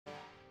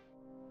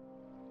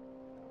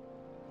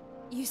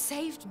You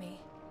saved me.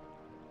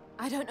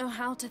 I don't know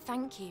how to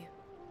thank you.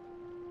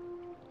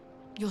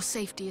 Your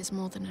safety is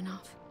more than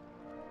enough.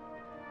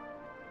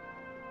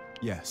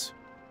 Yes.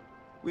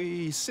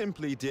 We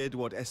simply did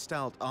what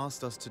Estalt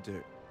asked us to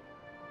do.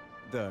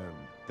 Though,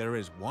 there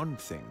is one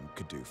thing you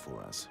could do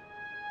for us.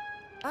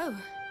 Oh,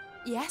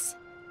 yes?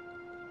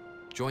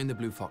 Join the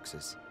Blue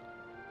Foxes.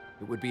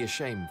 It would be a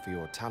shame for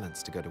your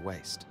talents to go to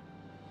waste.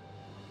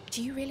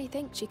 Do you really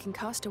think she can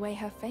cast away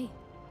her faith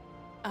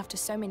after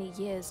so many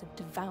years of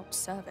devout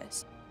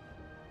service?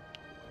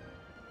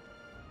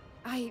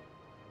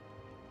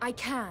 I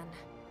can.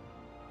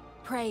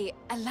 Pray,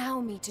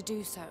 allow me to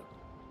do so.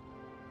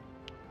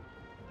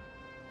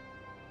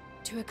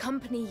 To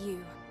accompany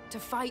you, to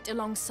fight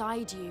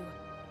alongside you,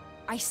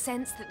 I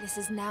sense that this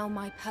is now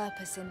my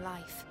purpose in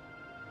life.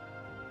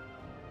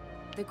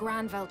 The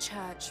Granville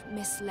Church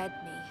misled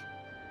me,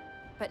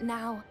 but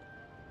now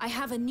I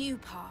have a new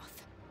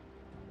path.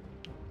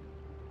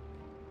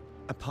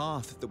 A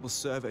path that will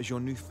serve as your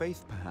new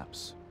faith,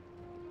 perhaps.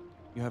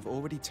 You have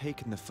already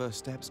taken the first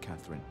steps,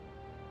 Catherine.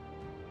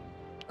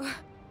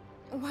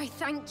 Why,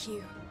 thank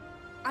you.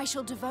 I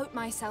shall devote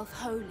myself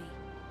wholly.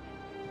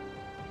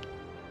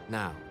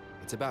 Now,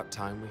 it's about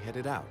time we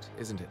headed out,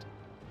 isn't it?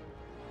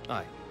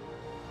 Aye.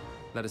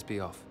 Let us be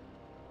off.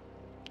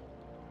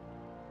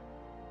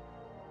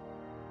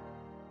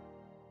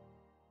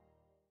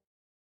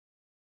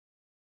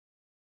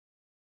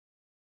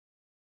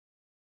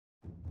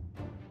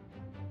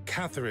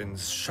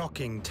 Catherine's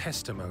shocking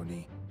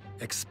testimony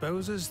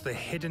exposes the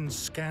hidden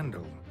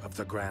scandal of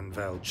the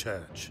Granville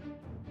Church.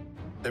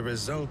 The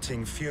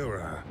resulting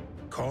furor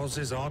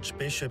causes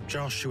Archbishop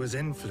Joshua's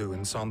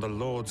influence on the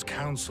Lord's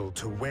Council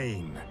to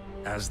wane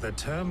as the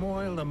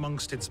turmoil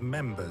amongst its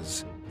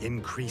members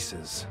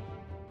increases.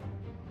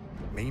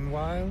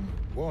 Meanwhile,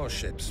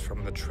 warships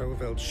from the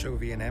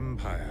Troveld-Shovian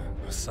Empire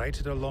are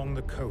sighted along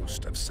the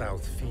coast of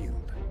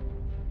Southfield.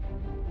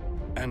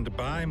 And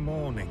by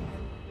morning,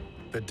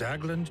 the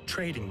Dagland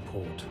trading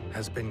port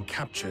has been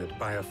captured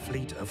by a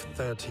fleet of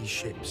 30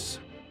 ships.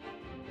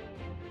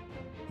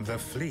 The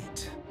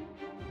fleet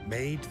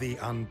made the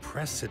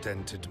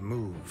unprecedented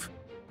move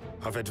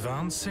of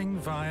advancing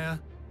via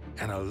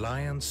an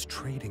alliance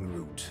trading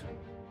route.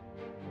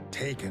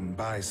 Taken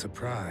by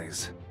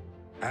surprise,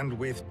 and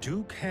with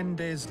Duke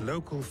Hende's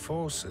local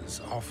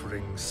forces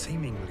offering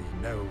seemingly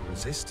no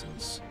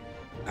resistance.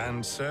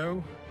 And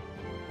so,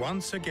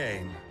 once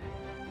again,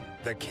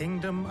 the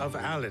Kingdom of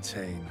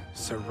Alitane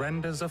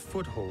surrenders a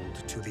foothold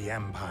to the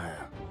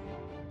Empire.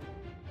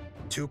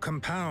 To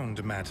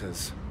compound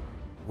matters,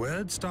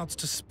 word starts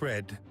to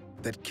spread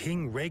that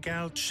King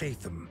Rhaegal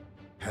Chatham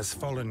has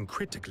fallen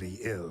critically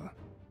ill.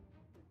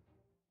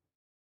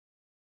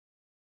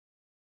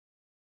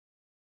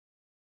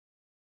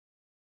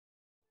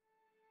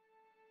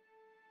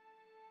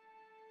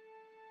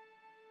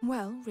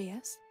 Well,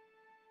 Rias,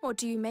 what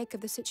do you make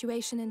of the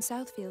situation in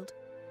Southfield?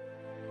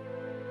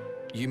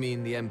 You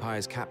mean the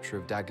Empire's capture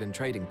of Dagland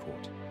Trading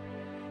Port?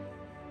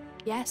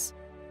 Yes.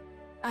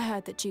 I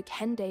heard that Duke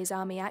Hende's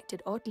army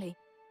acted oddly,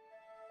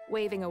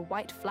 waving a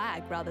white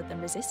flag rather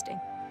than resisting.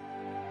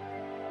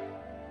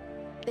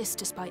 This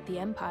despite the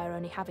Empire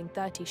only having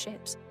 30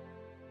 ships,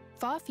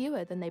 far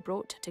fewer than they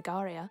brought to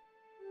Tagaria.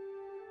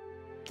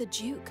 The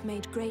Duke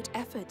made great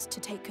efforts to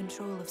take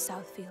control of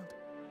Southfield.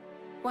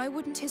 Why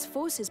wouldn't his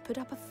forces put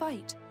up a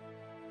fight?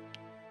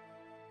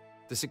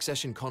 The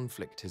succession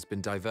conflict has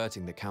been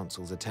diverting the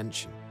Council's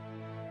attention.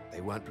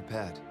 They weren't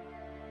prepared.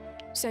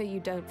 So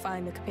you don't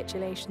find the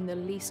capitulation the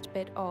least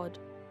bit odd?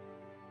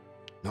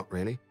 Not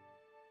really.